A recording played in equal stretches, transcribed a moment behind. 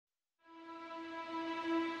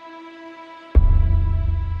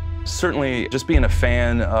Certainly, just being a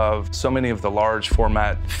fan of so many of the large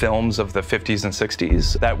format films of the 50s and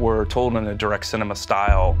 60s that were told in a direct cinema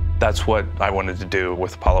style, that's what I wanted to do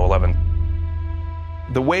with Apollo 11.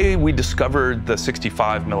 The way we discovered the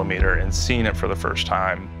 65 millimeter and seeing it for the first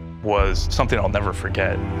time was something I'll never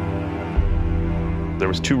forget. There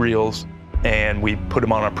was 2 reels, and we put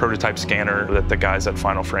them on a prototype scanner that the guys at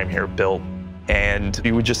Final Frame here built. And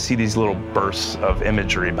you would just see these little bursts of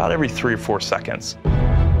imagery about every 3 or 4 seconds.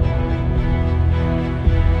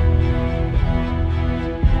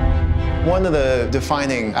 One of the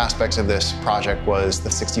defining aspects of this project was the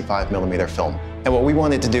 65 millimeter film. And what we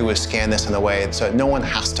wanted to do was scan this in a way so that no one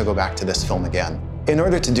has to go back to this film again. In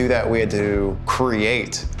order to do that, we had to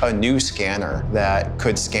create a new scanner that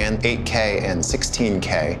could scan 8K and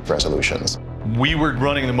 16K resolutions. We were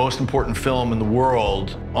running the most important film in the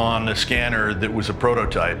world on a scanner that was a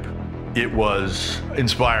prototype. It was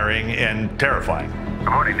inspiring and terrifying.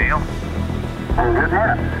 Good morning, Neil. Good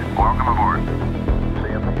morning. Welcome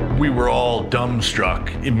aboard. We were all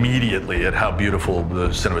dumbstruck immediately at how beautiful the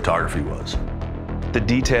cinematography was. The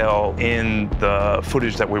detail in the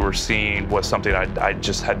footage that we were seeing was something I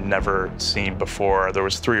just had never seen before. There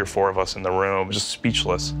was 3 or 4 of us in the room, just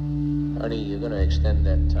speechless. Arnie, you're going to extend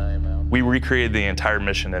that time out? We recreated the entire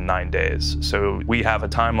mission in 9 days. So we have a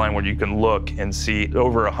timeline where you can look and see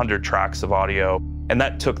over 100 tracks of audio, and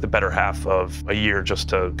that took the better half of a year just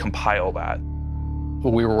to compile that.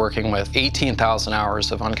 We were working with 18,000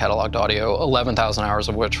 hours of uncatalogued audio, 11,000 hours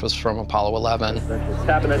of which was from Apollo 11.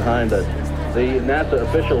 Cabinet behind us. The NASA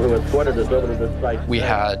official who escorted us over to this site. We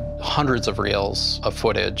had hundreds of reels of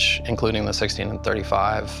footage, including the 16 and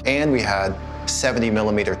 35. And we had 70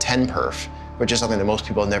 millimeter 10 perf, which is something that most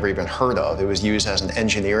people had never even heard of. It was used as an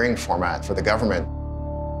engineering format for the government.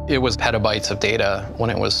 It was petabytes of data when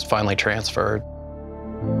it was finally transferred.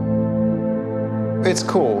 It's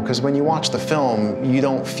cool, because when you watch the film, you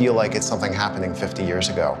don't feel like it's something happening 50 years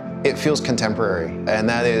ago. It feels contemporary, and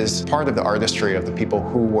that is part of the artistry of the people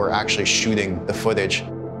who were actually shooting the footage.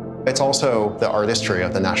 It's also the artistry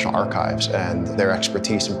of the National Archives and their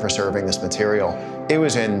expertise in preserving this material. It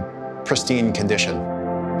was in pristine condition.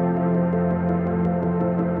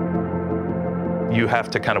 You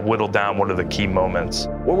have to kind of whittle down what are the key moments.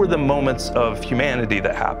 What were the moments of humanity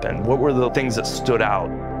that happened? What were the things that stood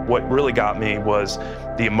out? What really got me was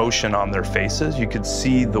the emotion on their faces. You could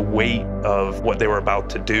see the weight of what they were about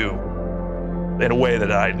to do in a way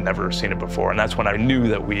that I'd never seen it before. And that's when I knew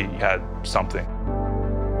that we had something.